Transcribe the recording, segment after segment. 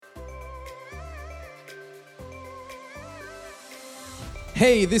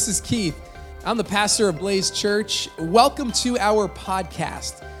Hey, this is Keith. I'm the pastor of Blaze Church. Welcome to our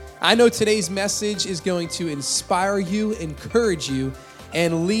podcast. I know today's message is going to inspire you, encourage you,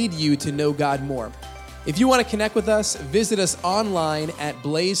 and lead you to know God more. If you want to connect with us, visit us online at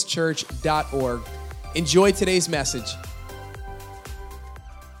blazechurch.org. Enjoy today's message.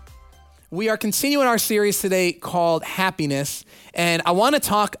 We are continuing our series today called Happiness, and I want to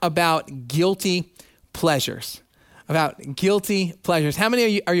talk about guilty pleasures. About guilty pleasures. How many of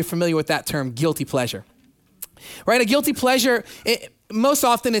you are familiar with that term, guilty pleasure? Right, a guilty pleasure, most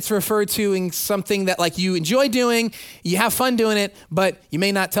often it's referred to in something that like you enjoy doing, you have fun doing it, but you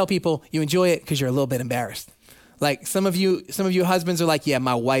may not tell people you enjoy it because you're a little bit embarrassed. Like some of you husbands are like, yeah,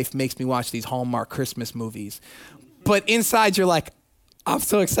 my wife makes me watch these Hallmark Christmas movies. But inside you're like, I'm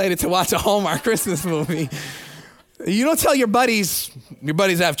so excited to watch a Hallmark Christmas movie. You don't tell your buddies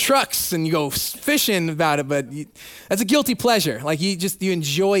have trucks and you go fishing about it, but that's a guilty pleasure. Like you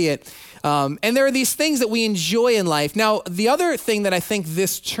enjoy it. And there are these things that we enjoy in life. Now, the other thing that I think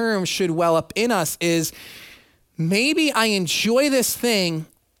this term should well up in us is maybe I enjoy this thing,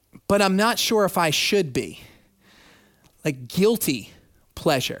 but I'm not sure if I should be. Like guilty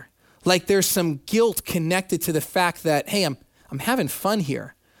pleasure. Like there's some guilt connected to the fact that, hey, I'm having fun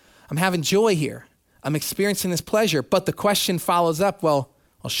here. I'm having joy here. I'm experiencing this pleasure, but the question follows up, well,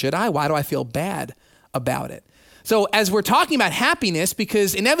 should I? Why do I feel bad about it? So as we're talking about happiness,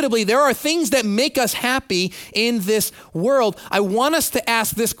 because inevitably there are things that make us happy in this world, I want us to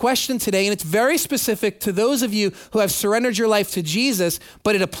ask this question today, and it's very specific to those of you who have surrendered your life to Jesus,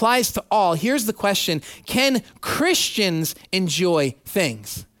 but it applies to all. Here's the question: can Christians enjoy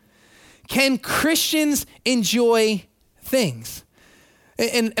things? Can Christians enjoy things?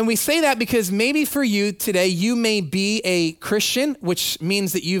 And we say that because maybe for you today, you may be a Christian, which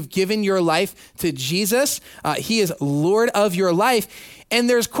means that you've given your life to Jesus. He is Lord of your life. And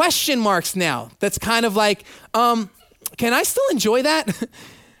there's question marks now. That's kind of like, can I still enjoy that?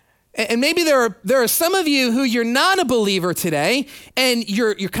 And maybe there are some of you who you're not a believer today, and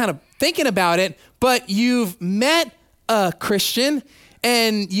you're kind of thinking about it, but you've met a Christian,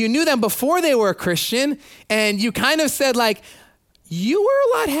 and you knew them before they were a Christian, and you kind of said like, you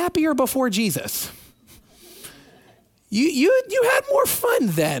were a lot happier before Jesus. You had more fun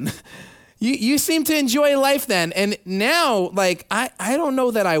then. You seemed to enjoy life then. And now, like, I don't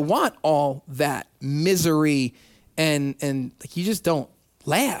know that I want all that misery and like, you just don't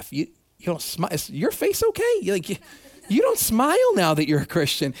laugh. You don't smile. Is your face okay? You don't smile now that you're a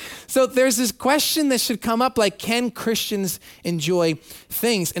Christian. So there's this question that should come up, like, can Christians enjoy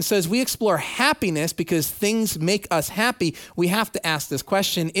things? And so as we explore happiness, because things make us happy, we have to ask this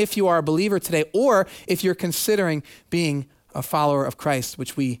question if you are a believer today, or if you're considering being a follower of Christ,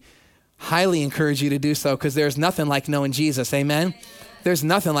 which we highly encourage you to do so, because there's nothing like knowing Jesus, amen? There's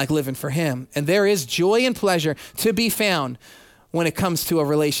nothing like living for him. And there is joy and pleasure to be found when it comes to a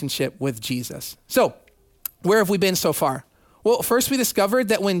relationship with Jesus. So, where have we been so far? Well, first we discovered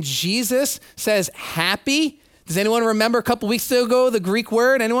that when Jesus says happy, does anyone remember a couple weeks ago the Greek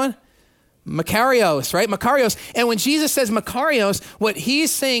word? Anyone? Makarios, right? Makarios. And when Jesus says Makarios, what he's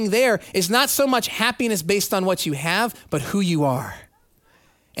saying there is not so much happiness based on what you have, but who you are.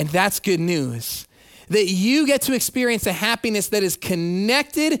 And that's good news. That you get to experience a happiness that is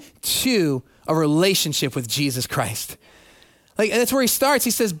connected to a relationship with Jesus Christ. Like, that's where he starts. He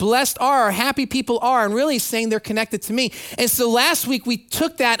says, blessed are, happy people are, and really he's saying they're connected to me. And so last week we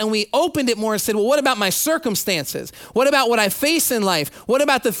took that and we opened it more and said, well, what about my circumstances? What about what I face in life? What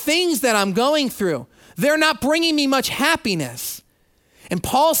about the things that I'm going through? They're not bringing me much happiness. And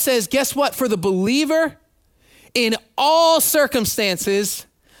Paul says, guess what? For the believer, in all circumstances,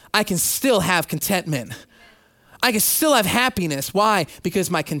 I can still have contentment. I can still have happiness. Why?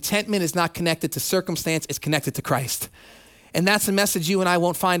 Because my contentment is not connected to circumstance, it's connected to Christ. And that's a message you and I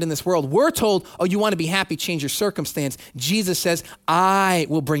won't find in this world. We're told, oh, you want to be happy, change your circumstance. Jesus says, I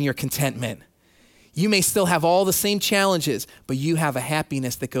will bring your contentment. You may still have all the same challenges, but you have a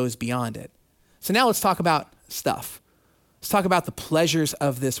happiness that goes beyond it. So now let's talk about stuff. Let's talk about the pleasures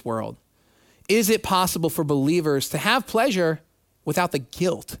of this world. Is it possible for believers to have pleasure without the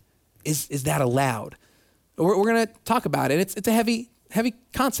guilt? Is that allowed? We're going to talk about it. It's a heavy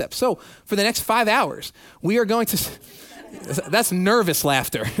concept. So for the next 5 hours, we are going to... That's nervous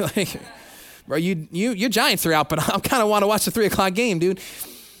laughter. Like, bro, your Giants are out, but I kind of want to watch the 3:00 game, dude.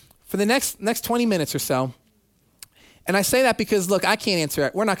 For the next 20 minutes or so. And I say that because, look, I can't answer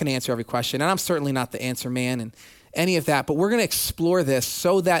it. We're not going to answer every question, and I'm certainly not the answer man and any of that, but we're going to explore this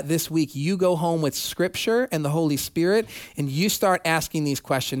so that this week you go home with Scripture and the Holy Spirit, and you start asking these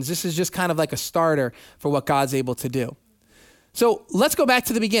questions. This is just kind of like a starter for what God's able to do. So let's go back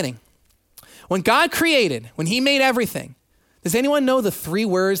to the beginning. When God created, when he made everything, does anyone know the 3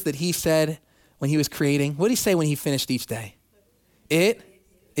 words that he said when he was creating? What did he say when he finished each day? It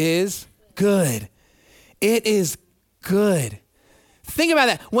is good. It is good. Think about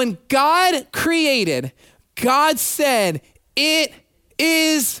that. When God created, God said, it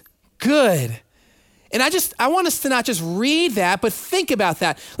is good. And I want us to not just read that, but think about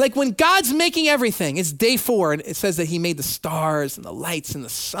that. Like when God's making everything, it's day 4, and it says that he made the stars and the lights and the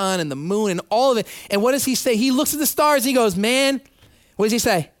sun and the moon and all of it. And what does he say? He looks at the stars and he goes, man, what does he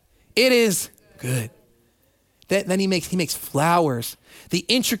say? It is good. Then he makes flowers, the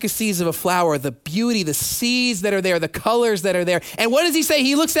intricacies of a flower, the beauty, the seeds that are there, the colors that are there. And what does he say?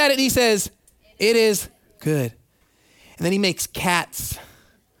 He looks at it and he says, it is good. And then he makes cats.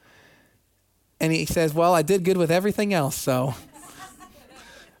 And he says, well, I did good with everything else, so.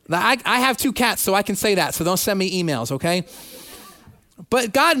 I have 2 cats, so I can say that, so don't send me emails, okay?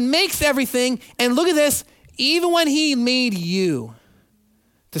 But God makes everything, and look at this, even when he made you,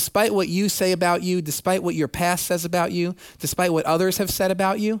 despite what you say about you, despite what your past says about you, despite what others have said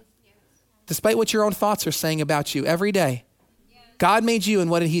about you, despite what your own thoughts are saying about you every day, God made you,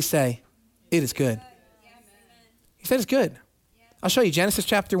 and what did he say? It is good. He said it's good. I'll show you Genesis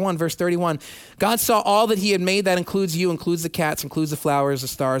chapter 1, verse 31. God saw all that he had made. That includes you, includes the cats, includes the flowers, the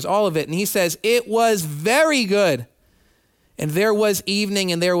stars, all of it. And he says, it was very good. And there was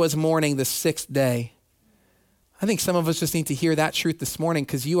evening and there was morning the 6th day. I think some of us just need to hear that truth this morning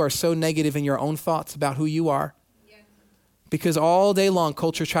because you are so negative in your own thoughts about who you are. Yeah. Because all day long,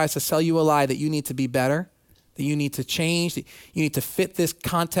 culture tries to sell you a lie that you need to be better, that you need to change, that you need to fit this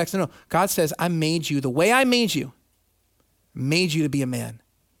context. No, God says, I made you the way I made you to be a man,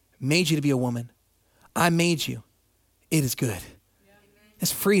 made you to be a woman. I made you. It is good. Yeah.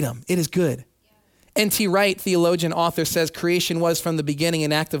 It's freedom. It is good. Yeah. N.T. Wright, theologian, author, says creation was from the beginning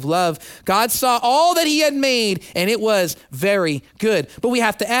an act of love. God saw all that he had made, and it was very good. But we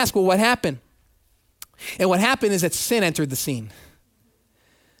have to ask, well, what happened? And what happened is that sin entered the scene.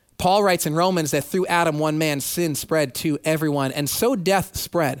 Paul writes in Romans that through Adam, one man, sin spread to everyone, and so death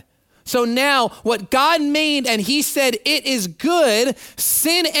spread. So now what God made and he said it is good,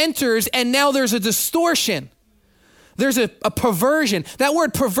 sin enters and now there's a distortion. There's a perversion. That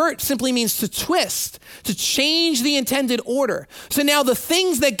word pervert simply means to twist, to change the intended order. So now the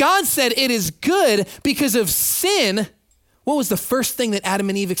things that God said it is good because of sin, what was the first thing that Adam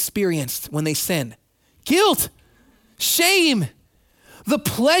and Eve experienced when they sinned? Guilt, shame. The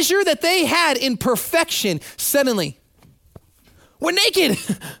pleasure that they had in perfection, suddenly, we're naked.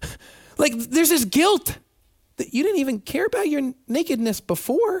 Like there's this guilt that you didn't even care about your nakedness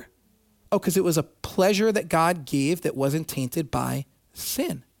before. Oh, because it was a pleasure that God gave that wasn't tainted by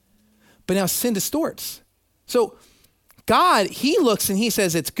sin. But now sin distorts. So God, he looks and he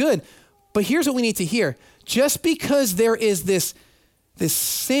says it's good. But here's what we need to hear. Just because there is this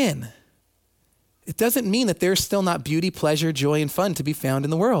sin, it doesn't mean that there's still not beauty, pleasure, joy, and fun to be found in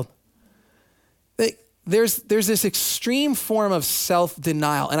the world. There's this extreme form of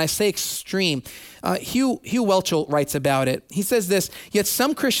self-denial, and I say extreme. Hugh Welchel writes about it. He says this, yet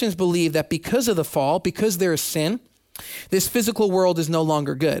some Christians believe that because of the fall, because there is sin, this physical world is no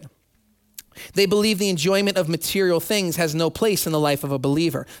longer good. They believe the enjoyment of material things has no place in the life of a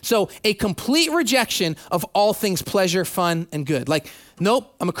believer. So a complete rejection of all things pleasure, fun, and good. Like,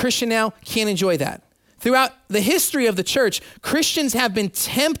 nope, I'm a Christian now, can't enjoy that. Throughout the history of the church, Christians have been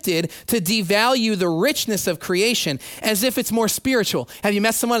tempted to devalue the richness of creation as if it's more spiritual. Have you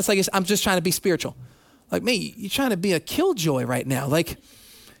met someone that's like, I'm just trying to be spiritual? Like, me, you're trying to be a killjoy right now. Like,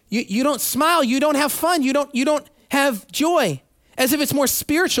 you don't smile, you don't have fun, you don't have joy. As if it's more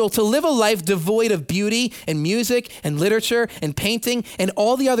spiritual to live a life devoid of beauty and music and literature and painting and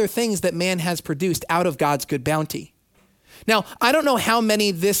all the other things that man has produced out of God's good bounty. Now, I don't know how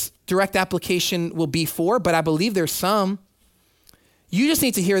many this direct application will be for, but I believe there's some. You just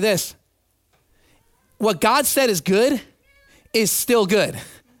need to hear this. What God said is good is still good.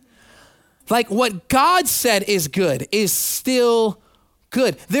 Like what God said is good is still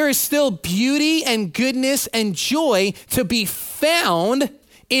good. There is still beauty and goodness and joy to be found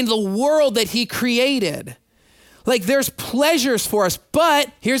in the world that he created. Like there's pleasures for us,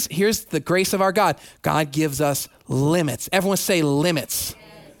 but here's the grace of our God. God gives us limits. Everyone say limits.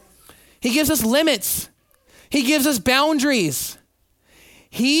 He gives us limits. He gives us boundaries.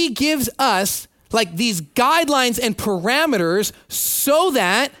 He gives us like these guidelines and parameters so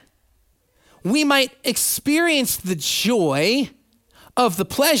that we might experience the joy of the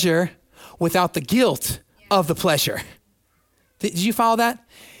pleasure without the guilt of the pleasure. Did you follow that?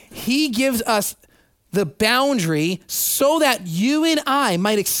 He gives us the boundary so that you and I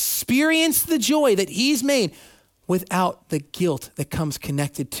might experience the joy that he's made without the guilt that comes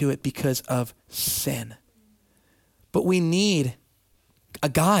connected to it because of sin. But we need a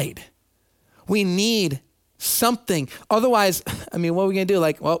guide. We need something. Otherwise, I mean, what are we going to do?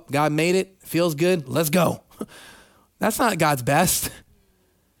 Like, well, God made it. Feels good. Let's go. That's not God's best.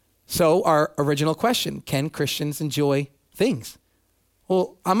 So our original question, can Christians enjoy things?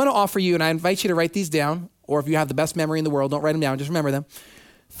 Well, I'm going to offer you, and I invite you to write these down, or if you have the best memory in the world, don't write them down, just remember them.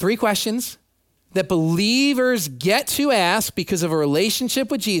 3 questions that believers get to ask because of a relationship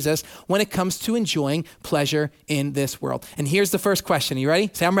with Jesus when it comes to enjoying pleasure in this world. And here's the first question. Are you ready?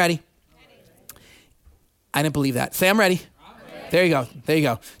 Say, I'm ready. I didn't believe that. Say, I'm ready. There you go. There you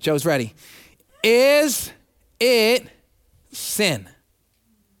go. Joe's ready. Is it sin?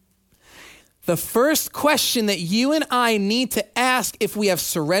 The first question that you and I need to ask if we have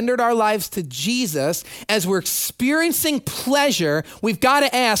surrendered our lives to Jesus as we're experiencing pleasure, we've got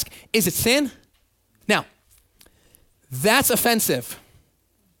to ask, is it sin? Now, that's offensive.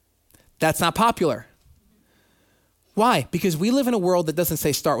 That's not popular. Why? Because we live in a world that doesn't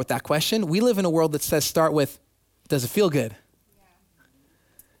say start with that question. We live in a world that says start with, does it feel good?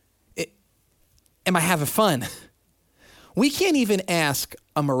 Am I having fun? We can't even ask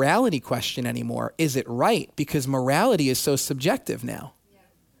a morality question anymore. Is it right? Because morality is so subjective now.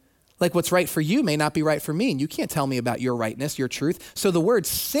 Like what's right for you may not be right for me, and you can't tell me about your rightness, your truth. So the word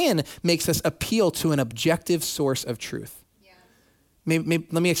sin makes us appeal to an objective source of truth. Maybe,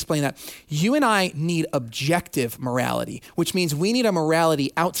 let me explain that. You and I need objective morality, which means we need a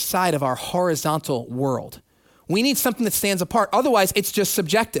morality outside of our horizontal world. We need something that stands apart. Otherwise, it's just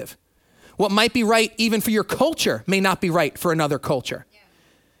subjective. What might be right even for your culture may not be right for another culture.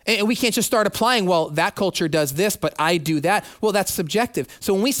 And we can't just start applying, well, that culture does this, but I do that. Well, that's subjective.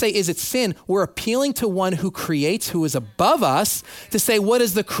 So when we say, is it sin? We're appealing to one who creates, who is above us, to say, what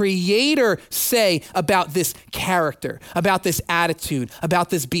does the Creator say about this character, about this attitude,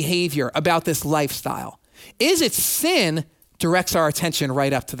 about this behavior, about this lifestyle? Is it sin? Directs our attention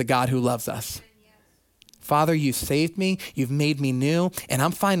right up to the God who loves us. Father, you saved me, you've made me new, and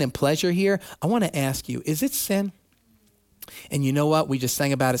I'm finding pleasure here. I want to ask you, is it sin? And you know what? We just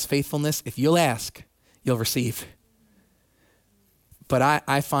sang about his faithfulness. If you'll ask, you'll receive. But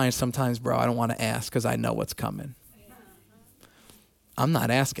I find sometimes, bro, I don't want to ask because I know what's coming. I'm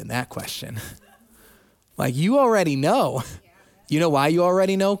not asking that question. Like, you already know. You know why you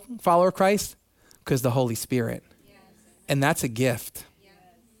already know, follower of Christ? Because the Holy Spirit. And that's a gift.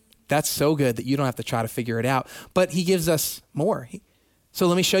 That's so good that you don't have to try to figure it out. But he gives us more. So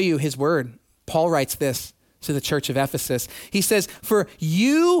let me show you his word. Paul writes this to the church of Ephesus. He says, for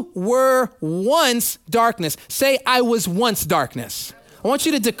you were once darkness. Say, I was once darkness. I want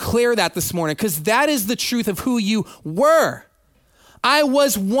you to declare that this morning because that is the truth of who you were. I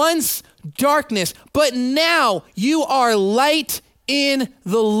was once darkness, but now you are light in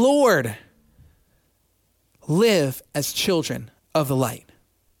the Lord. Live as children of the light.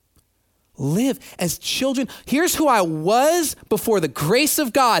 Live as children. Here's who I was before the grace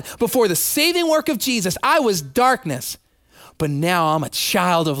of God, before the saving work of Jesus. I was darkness, but now I'm a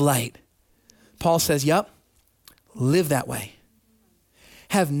child of light. Paul says, yep, live that way.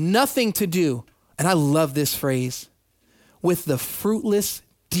 Have nothing to do, and I love this phrase, with the fruitless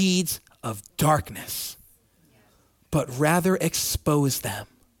deeds of darkness, but rather expose them.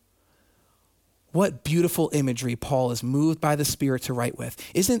 What beautiful imagery Paul is moved by the Spirit to write with.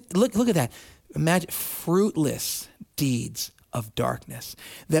 Look at that. Imagine fruitless deeds of darkness.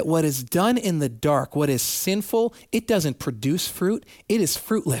 That what is done in the dark, what is sinful, it doesn't produce fruit. It is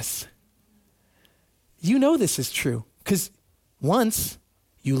fruitless. You know this is true because once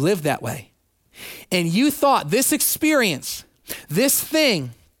you lived that way and you thought this experience, this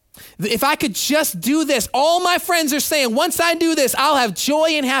thing, if I could just do this, all my friends are saying, once I do this, I'll have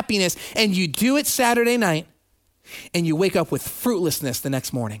joy and happiness. And you do it Saturday night and you wake up with fruitlessness the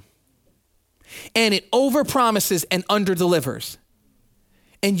next morning. And it overpromises and underdelivers.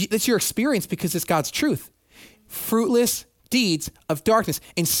 And that's your experience because it's God's truth. Fruitless deeds of darkness.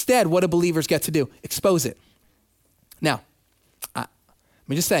 Instead, what do believers get to do? Expose it. Now, let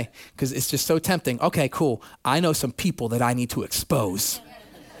me just say, because it's just so tempting. Okay, cool. I know some people that I need to expose.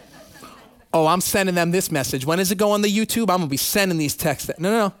 Oh, I'm sending them this message. When does it go on the YouTube? I'm going to be sending these texts.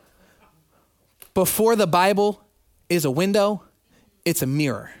 No. Before the Bible is a window, it's a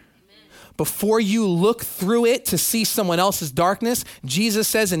mirror. Before you look through it to see someone else's darkness, Jesus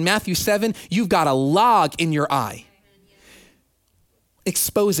says in Matthew 7, you've got a log in your eye.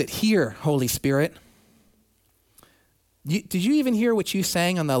 Expose it here, Holy Spirit. Did you even hear what you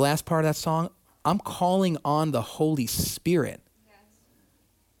sang on the last part of that song? I'm calling on the Holy Spirit. Yes.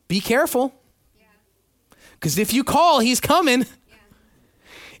 Be careful. Because if you call, he's coming. Yeah.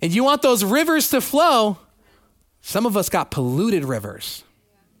 And you want those rivers to flow. Some of us got polluted rivers.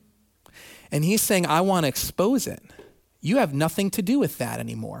 Yeah. And he's saying, I want to expose it. You have nothing to do with that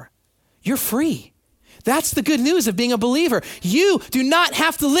anymore. You're free. That's the good news of being a believer. You do not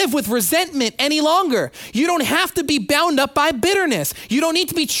have to live with resentment any longer. You don't have to be bound up by bitterness. You don't need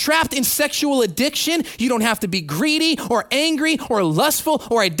to be trapped in sexual addiction. You don't have to be greedy or angry or lustful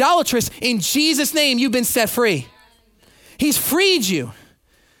or idolatrous. In Jesus' name, you've been set free. He's freed you.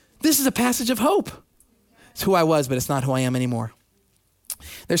 This is a passage of hope. It's who I was, but it's not who I am anymore.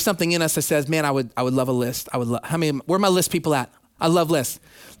 There's something in us that says, man, I would love a list. Where are my list people at? I love lists.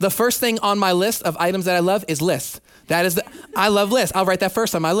 The first thing on my list of items that I love is lists. I love lists. I'll write that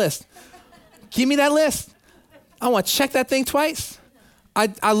first on my list. Give me that list. I want to check that thing twice.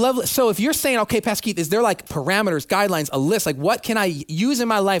 I love lists. So if you're saying, okay, Pastor Keith, is there like parameters, guidelines, a list? Like what can I use in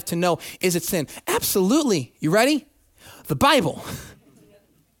my life to know, is it sin? Absolutely. You ready? The Bible.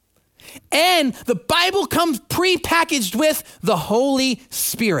 And the Bible comes pre-packaged with the Holy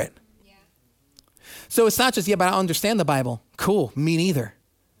Spirit. So it's not just, but I understand the Bible. Cool, me neither.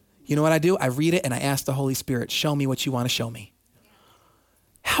 You know what I do? I read it and I ask the Holy Spirit, show me what you want to show me.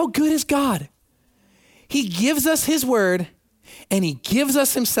 How good is God? He gives us his word and he gives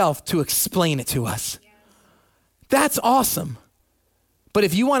us himself to explain it to us. That's awesome. But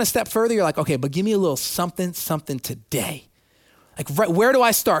if you want to step further, you're like, okay, but give me a little something today. Like, where do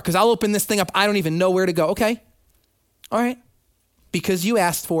I start? Because I'll open this thing up. I don't even know where to go. Okay. All right. Because you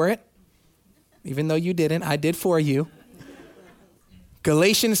asked for it. Even though you didn't, I did for you.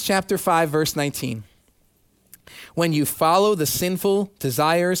 Galatians chapter 5, verse 19. When you follow the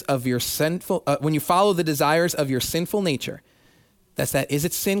desires of your sinful nature, that's that is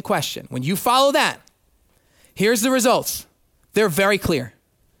it sin question. When you follow that, here's the results. They're very clear.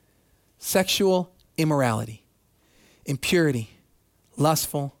 Sexual immorality, impurity,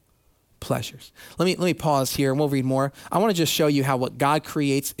 lustful pleasures. Let me pause here and we'll read more. I want to just show you how what God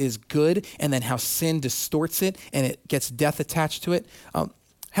creates is good and then how sin distorts it and it gets death attached to it.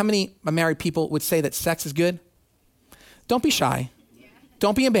 How many married people would say that sex is good? Don't be shy.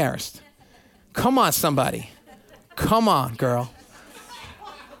 Don't be embarrassed. Come on, somebody. Come on, girl.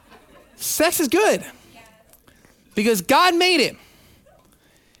 Sex is good because God made it.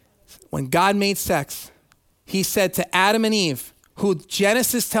 When God made sex, he said to Adam and Eve, who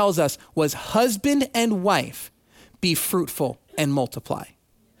Genesis tells us was husband and wife, be fruitful and multiply.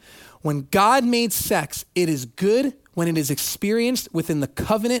 When God made sex, it is good when it is experienced within the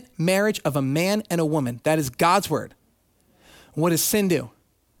covenant marriage of a man and a woman. That is God's word. What does sin do?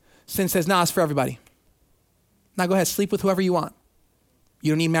 Sin says, nah, it's for everybody. Now go ahead, sleep with whoever you want.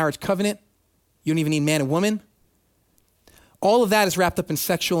 You don't need marriage covenant. You don't even need man and woman. All of that is wrapped up in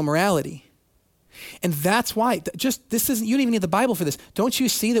sexual immorality. And that's why, you don't even need the Bible for this. Don't you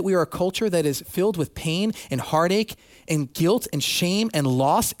see that we are a culture that is filled with pain and heartache and guilt and shame and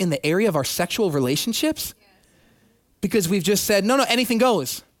loss in the area of our sexual relationships? Yes. Because we've just said, no, anything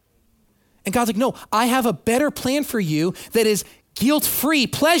goes. And God's like, no, I have a better plan for you that is guilt-free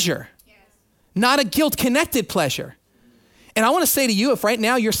pleasure, yes, not a guilt-connected pleasure. And I want to say to you, if right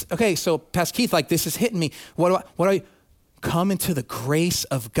now you're, okay, so Pastor Keith, like this is hitting me. What do I come into the grace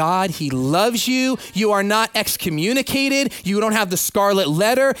of God. He loves you. You are not excommunicated. You don't have the scarlet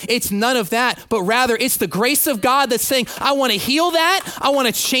letter. It's none of that, but rather it's the grace of God that's saying, I want to heal that. I want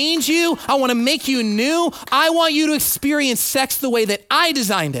to change you. I want to make you new. I want you to experience sex the way that I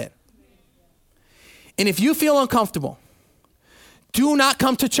designed it. And if you feel uncomfortable, do not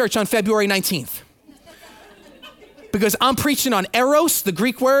come to church on February 19th because I'm preaching on eros, the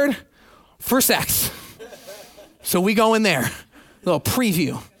Greek word for sex. So we go in there, a little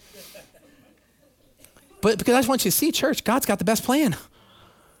preview. But because I just want you to see, church, God's got the best plan.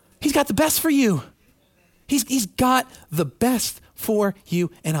 He's got the best for you. He's got the best for you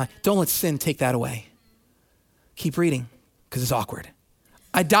and I. Don't let sin take that away. Keep reading because it's awkward.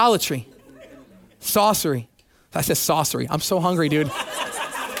 Idolatry, sorcery. I said sorcery. I'm so hungry, dude.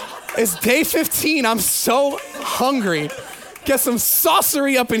 It's day 15. I'm so hungry. Get some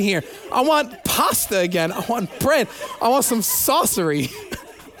sorcery up in here. I want pasta again. I want bread. I want some sorcery.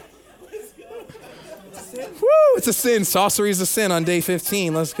 Woo, it's a sin. Sorcery is a sin on day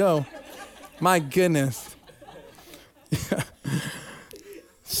 15. Let's go. My goodness.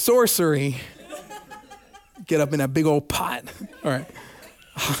 Sorcery. Get up in that big old pot. All right.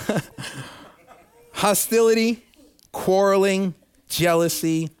 Hostility, quarreling,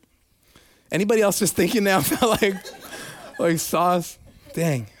 jealousy. Anybody else just thinking now about like sauce?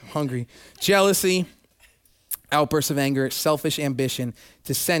 Dang. hungry. Jealousy, outbursts of anger, selfish ambition,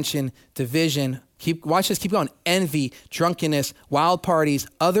 dissension, division. Watch this, keep going. Envy, drunkenness, wild parties,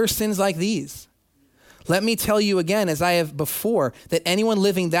 other sins like these. Let me tell you again, as I have before, that anyone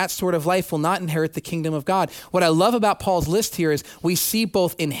living that sort of life will not inherit the kingdom of God. What I love about Paul's list here is we see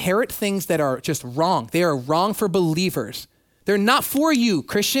both inherit things that are just wrong. They are wrong for believers. They're not for you,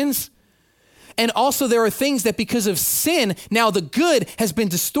 Christians. And also there are things that because of sin, now the good has been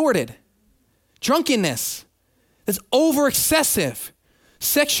distorted. Drunkenness, that's over excessive.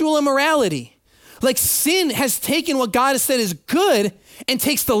 Sexual immorality. Like sin has taken what God has said is good and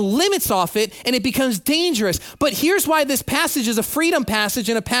takes the limits off it, and it becomes dangerous. But here's why this passage is a freedom passage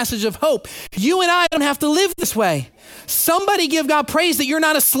and a passage of hope. You and I don't have to live this way. Somebody give God praise that you're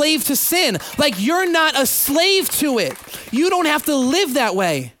not a slave to sin. Like you're not a slave to it. You don't have to live that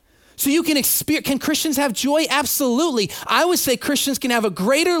way. So you can experience, can Christians have joy? Absolutely. I would say Christians can have a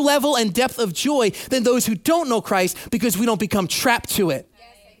greater level and depth of joy than those who don't know Christ because we don't become trapped to it.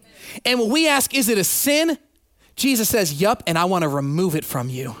 And when we ask, is it a sin? Jesus says, yup, and I want to remove it from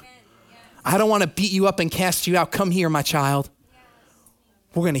you. I don't want to beat you up and cast you out. Come here, my child.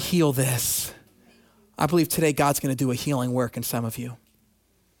 We're going to heal this. I believe today God's going to do a healing work in some of you.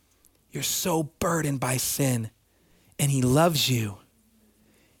 You're so burdened by sin, and he loves you.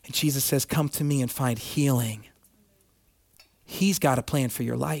 And Jesus says, come to me and find healing. He's got a plan for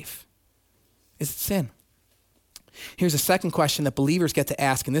your life. Is it sin? Here's a second question that believers get to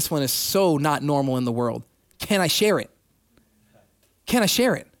ask, and this one is so not normal in the world. Can I share it? Can I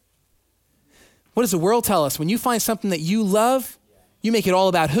share it? What does the world tell us? When you find something that you love, you make it all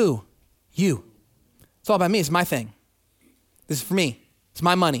about who? You. It's all about me. It's my thing. This is for me. It's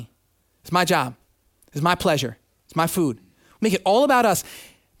my money. It's my job. It's my pleasure. It's my food. Make it all about us.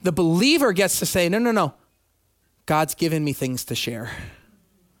 The believer gets to say, no. God's given me things to share.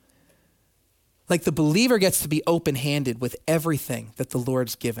 Like the believer gets to be open-handed with everything that the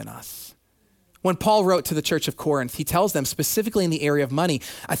Lord's given us. When Paul wrote to the church of Corinth, he tells them specifically in the area of money.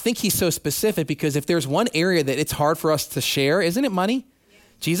 I think he's so specific because if there's one area that it's hard for us to share, isn't it money? Yeah.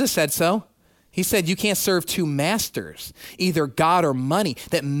 Jesus said so. He said you can't serve two masters, either God or money.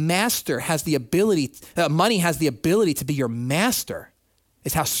 That master has the ability, money has the ability to be your master.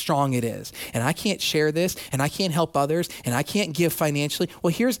 Is how strong it is. And I can't share this, and I can't help others, and I can't give financially.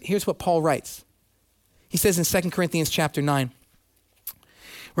 Well, here's what Paul writes. He says in 2 Corinthians chapter 9,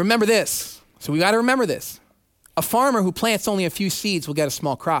 remember this. So we got to remember this. A farmer who plants only a few seeds will get a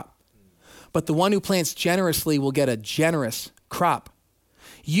small crop, but the one who plants generously will get a generous crop.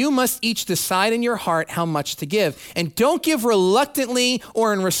 You must each decide in your heart how much to give, and don't give reluctantly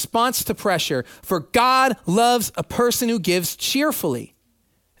or in response to pressure, for God loves a person who gives cheerfully.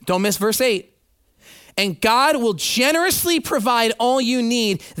 Don't miss verse 8. And God will generously provide all you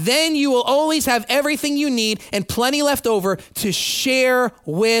need. Then you will always have everything you need and plenty left over to share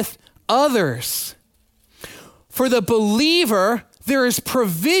with others. For the believer, there is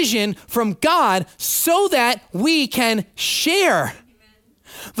provision from God so that we can share.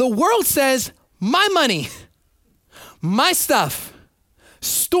 Amen. The world says, my money, my stuff,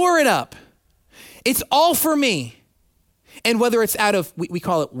 store it up. It's all for me. And whether it's out of, we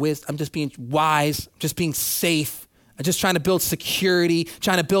call it wisdom, I'm just being wise, I'm just being safe, I'm just trying to build security,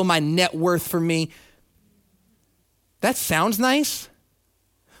 trying to build my net worth for me. That sounds nice,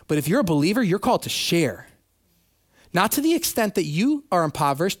 but if you're a believer, you're called to share. Not to the extent that you are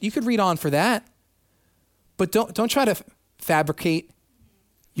impoverished. You could read on for that, but don't try to fabricate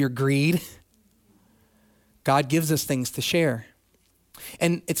your greed. God gives us things to share.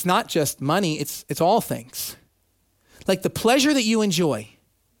 And it's not just money, it's all things. Like the pleasure that you enjoy,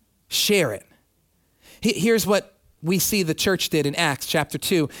 share it. Here's what we see the church did in Acts chapter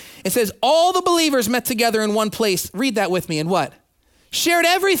 2. It says, all the believers met together in one place. Read that with me. And what? Shared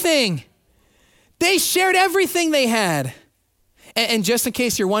everything. They shared everything they had. And just in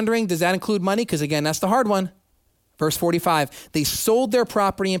case you're wondering, does that include money? Because again, that's the hard one. Verse 45, they sold their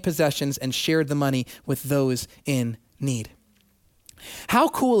property and possessions and shared the money with those in need. How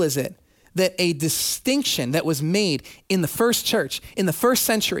cool is it that a distinction that was made in the first church, in the first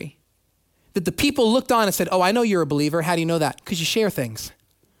century, that the people looked on and said, oh, I know you're a believer. How do you know that? Because you share things.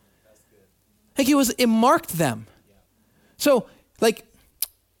 Like it marked them. Yeah. So like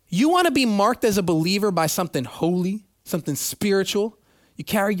you want to be marked as a believer by something holy, something spiritual. You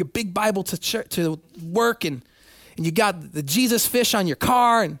carry your big Bible to church, to work, and you got the Jesus fish on your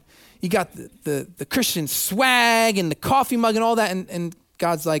car, and you got the Christian swag and the coffee mug and all that. And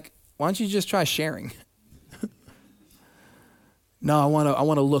God's like, why don't you just try sharing? No, I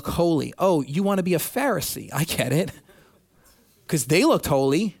want to look holy. Oh, you want to be a Pharisee? I get it. Because they looked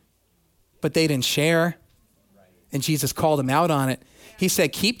holy. but they didn't share. And Jesus called them out on it. He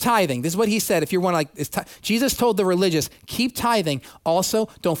said, keep tithing. This is what he said. If you're one like, Jesus told the religious, keep tithing. Also,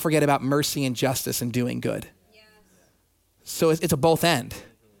 don't forget about mercy and justice and doing good. Yes. So it's a both end.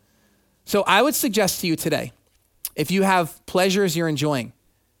 So I would suggest to you today, if you have pleasures you're enjoying,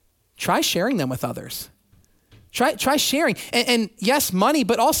 try sharing them with others. Try sharing. And yes, money,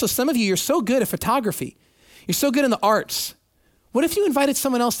 but also some of you, you're so good at photography. You're so good in the arts. What if you invited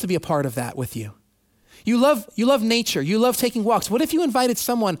someone else to be a part of that with you? You love nature. You love taking walks. What if you invited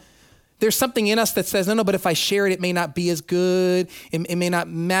someone? There's something in us that says, no, but if I share it, it may not be as good. It may not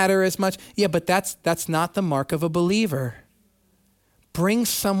matter as much. Yeah, but that's not the mark of a believer. Bring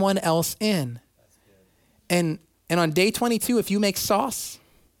someone else in. And on day 22, if you make sauce,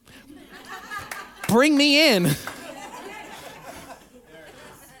 bring me in.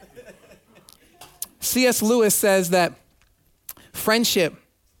 C.S. Lewis says that friendship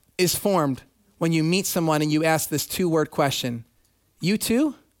is formed when you meet someone and you ask this 2-word question. You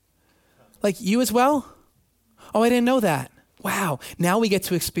too? Like you as well? Oh, I didn't know that. Wow. Now we get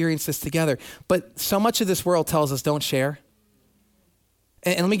to experience this together. But so much of this world tells us don't share.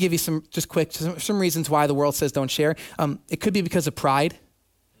 And let me give you some reasons why the world says don't share. It could be because of pride,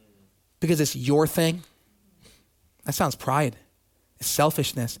 because it's your thing. That sounds pride. It's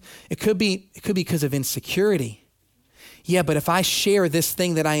selfishness. It could be because of insecurity. Yeah, but if I share this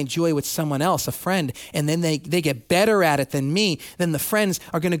thing that I enjoy with someone else, a friend, and then they get better at it than me, then the friends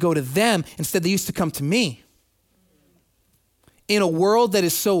are going to go to them instead they used to come to me. In a world that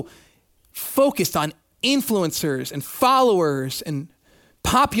is so focused on influencers and followers and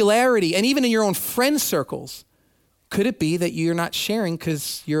popularity, and even in your own friend circles, could it be that you're not sharing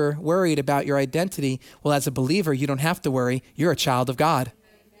because you're worried about your identity? Well, as a believer, you don't have to worry. You're a child of God.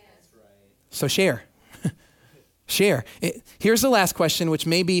 So share. Share. Here's the last question, which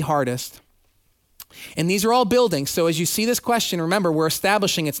may be hardest. And these are all building. So as you see this question, remember, we're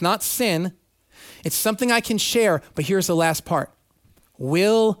establishing it's not sin. It's something I can share. But here's the last part.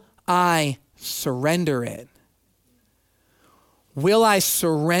 Will I surrender it? Will I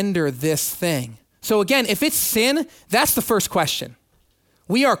surrender this thing? So again, if it's sin, that's the first question.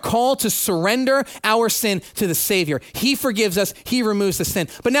 We are called to surrender our sin to the Savior. He forgives us. He removes the sin.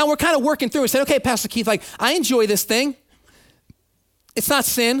 But now we're kind of working through. We said, okay, Pastor Keith, I enjoy this thing. It's not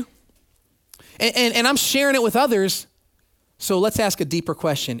sin. And I'm sharing it with others. So let's ask a deeper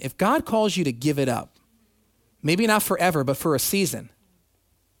question. If God calls you to give it up, maybe not forever, but for a season,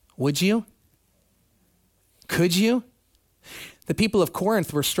 would you? Could you? The people of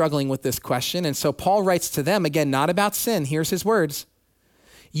Corinth were struggling with this question. And so Paul writes to them, again, not about sin. Here's his words.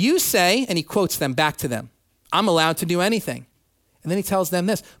 You say, and he quotes them back to them, I'm allowed to do anything. And then he tells them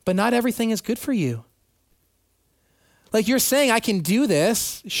this, but not everything is good for you. Like you're saying, I can do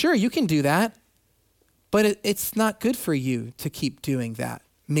this. Sure, you can do that. But it's not good for you to keep doing that,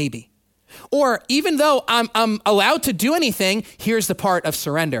 maybe. Or even though I'm allowed to do anything, here's the part of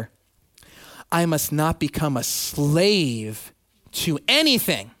surrender. I must not become a slave to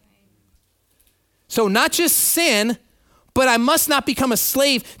anything. So not just sin, but I must not become a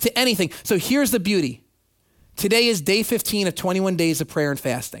slave to anything. So here's the beauty. Today is day 15 of 21 days of prayer and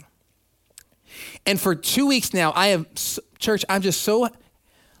fasting. And for 2 weeks now, church, I'm just so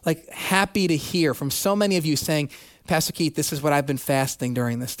happy to hear from so many of you saying, Pastor Keith, this is what I've been fasting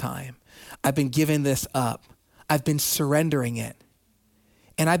during this time. I've been giving this up. I've been surrendering it.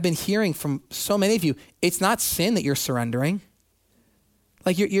 And I've been hearing from so many of you, it's not sin that you're surrendering.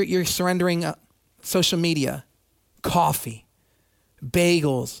 Like you're surrendering social media, coffee,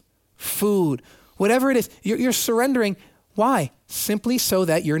 bagels, food, whatever it is, you're surrendering. Why? Simply so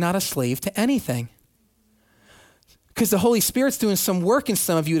that you're not a slave to anything. Because the Holy Spirit's doing some work in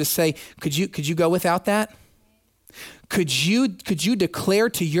some of you to say, could you go without that? Could you declare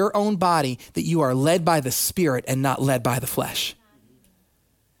to your own body that you are led by the Spirit and not led by the flesh?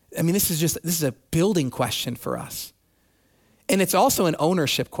 I mean, this is a building question for us. And it's also an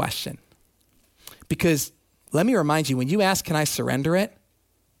ownership question. Because let me remind you, when you ask, can I surrender it?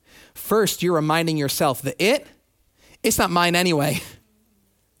 First, you're reminding yourself that it's not mine anyway.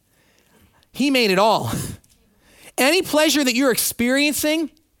 He made it all. Any pleasure that you're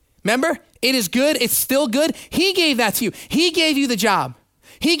experiencing, remember, it is good, it's still good. He gave that to you. He gave you the job.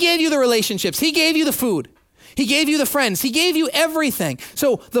 He gave you the relationships. He gave you the food. He gave you the friends. He gave you everything.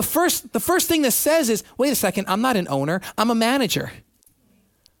 So the first thing this says is, wait a second, I'm not an owner, I'm a manager.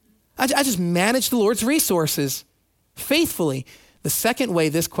 I just manage the Lord's resources faithfully. The second way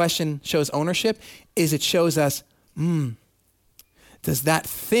this question shows ownership is it shows us, does that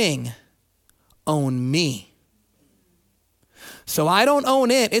thing own me? So I don't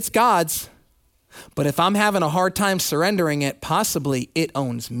own it, it's God's. But if I'm having a hard time surrendering it, possibly it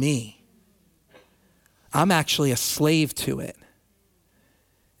owns me. I'm actually a slave to it.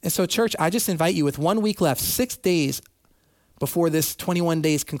 And so, church, I just invite you with 1 week left, 6 days before this 21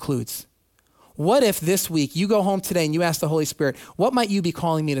 days concludes. What if this week you go home today and you ask the Holy Spirit, what might you be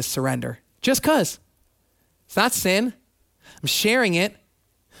calling me to surrender? Just because. It's not sin. I'm sharing it.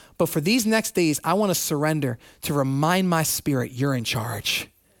 But for these next days, I want to surrender to remind my spirit you're in charge.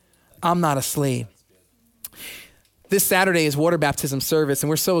 I'm not a slave. This Saturday is water baptism service, and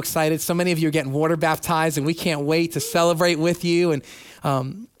we're so excited. So many of you are getting water baptized, and we can't wait to celebrate with you.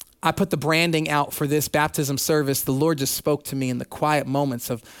 And I put the branding out for this baptism service. The Lord just spoke to me in the quiet moments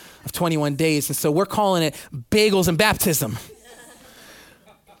of 21 days. And so we're calling it Bagels and Baptism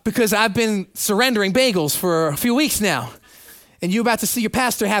because I've been surrendering bagels for a few weeks now. And you're about to see your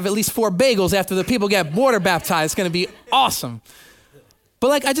pastor have at least 4 bagels after the people get water baptized. It's going to be awesome.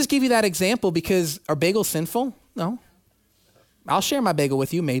 But I just give you that example because are bagels sinful? No. I'll share my bagel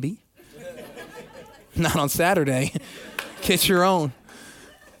with you, maybe. Not on Saturday. Get your own.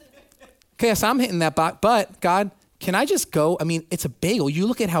 Okay, so I'm hitting that box. But God, can I just go? I mean, it's a bagel. You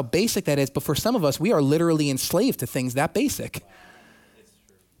look at how basic that is. But for some of us, we are literally enslaved to things that basic.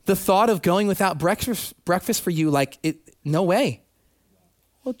 The thought of going without breakfast for you, no way.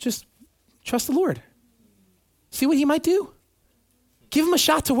 Well, just trust the Lord. See what he might do. Give him a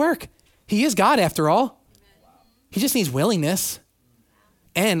shot to work. He is God after all. He just needs willingness.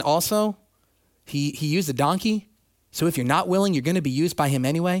 And also, he used a donkey. So if you're not willing, you're going to be used by him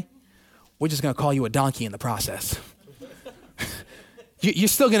anyway. We're just going to call you a donkey in the process. You're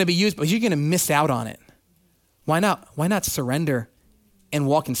still going to be used, but you're going to miss out on it. Why not? Why not surrender and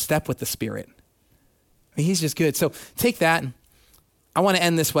walk in step with the Spirit? I mean, he's just good. So take that. I want to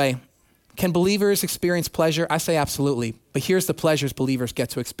end this way. Can believers experience pleasure? I say absolutely. But here's the pleasures believers get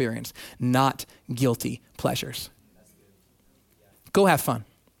to experience, not guilty pleasures. Go have fun.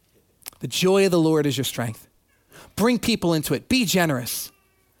 The joy of the Lord is your strength. Bring people into it. Be generous.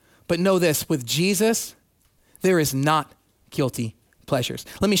 But know this, with Jesus, there is not guilty pleasures.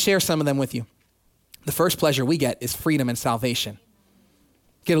 Let me share some of them with you. The first pleasure we get is freedom and salvation.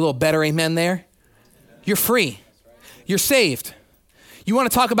 Get a little better amen there? You're free. You're saved. You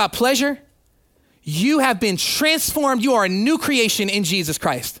want to talk about pleasure? You have been transformed. You are a new creation in Jesus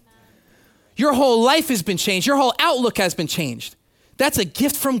Christ. Your whole life has been changed. Your whole outlook has been changed. That's a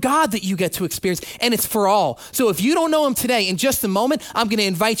gift from God that you get to experience, and it's for all. So if you don't know him today, in just a moment, I'm going to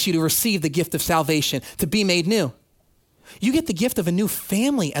invite you to receive the gift of salvation, to be made new. You get the gift of a new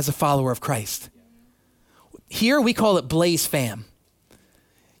family as a follower of Christ. Here, we call it Blaze Fam.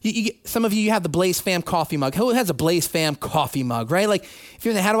 Some of you have the Blaze Fam coffee mug. Who has a Blaze Fam coffee mug, right? If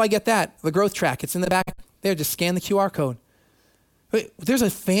you're how do I get that? The growth track, it's in the back there. Just scan the QR code. There's a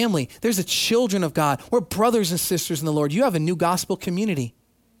family. There's the children of God. We're brothers and sisters in the Lord. You have a new gospel community.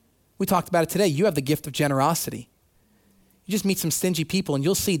 We talked about it today. You have the gift of generosity. You just meet some stingy people and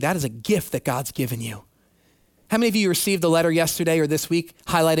you'll see that is a gift that God's given you. How many of you received a letter yesterday or this week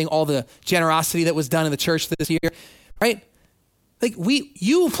highlighting all the generosity that was done in the church this year, right?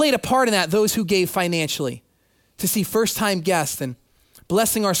 You played a part in that, those who gave financially, to see first-time guests and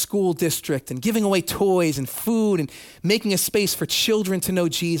blessing our school district and giving away toys and food and making a space for children to know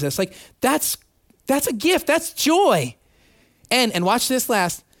Jesus. That's a gift. That's joy. And watch this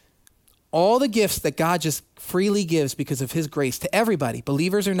last. All the gifts that God just freely gives because of his grace to everybody,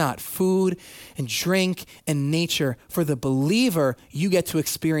 believers or not, food and drink and nature. For the believer, you get to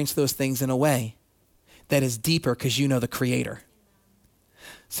experience those things in a way that is deeper because you know the Creator.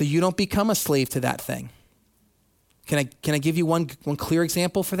 So you don't become a slave to that thing. Can I give you one clear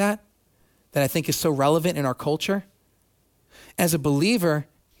example for that I think is so relevant in our culture? As a believer,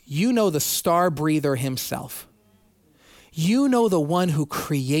 you know the star breather himself. You know the one who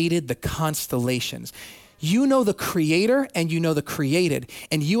created the constellations. You know the Creator and you know the created.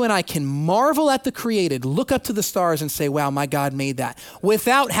 And you and I can marvel at the created, look up to the stars and say, wow, my God made that,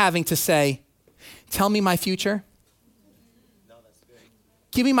 without having to say, tell me my future.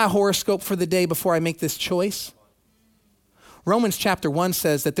 Give me my horoscope for the day before I make this choice. Romans chapter 1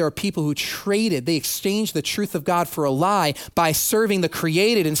 says that there are people who they exchanged the truth of God for a lie by serving the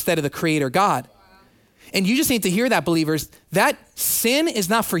created instead of the Creator God. And you just need to hear that, believers. That sin is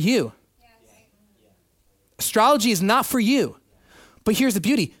not for you. Astrology is not for you. But here's the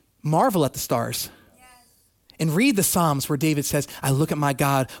beauty. Marvel at the stars. And read the Psalms where David says, I look at my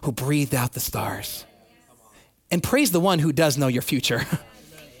God who breathed out the stars. And praise the one who does know your future.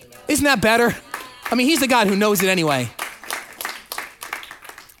 Isn't that better? I mean, he's the God who knows it anyway.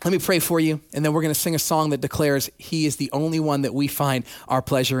 Let me pray for you, and then we're going to sing a song that declares he is the only one that we find our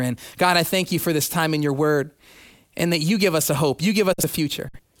pleasure in. God, I thank you for this time in your word, and that you give us a hope. You give us a future.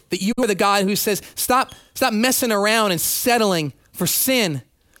 That you are the God who says, stop messing around and settling for sin,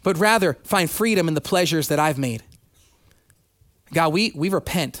 but rather find freedom in the pleasures that I've made. God, we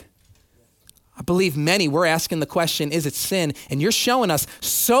repent. I believe many, we're asking the question, is it sin? And you're showing us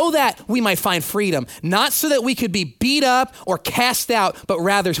so that we might find freedom, not so that we could be beat up or cast out, but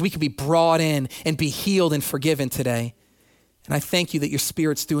rather so we could be brought in and be healed and forgiven today. And I thank you that your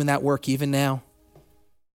Spirit's doing that work even now.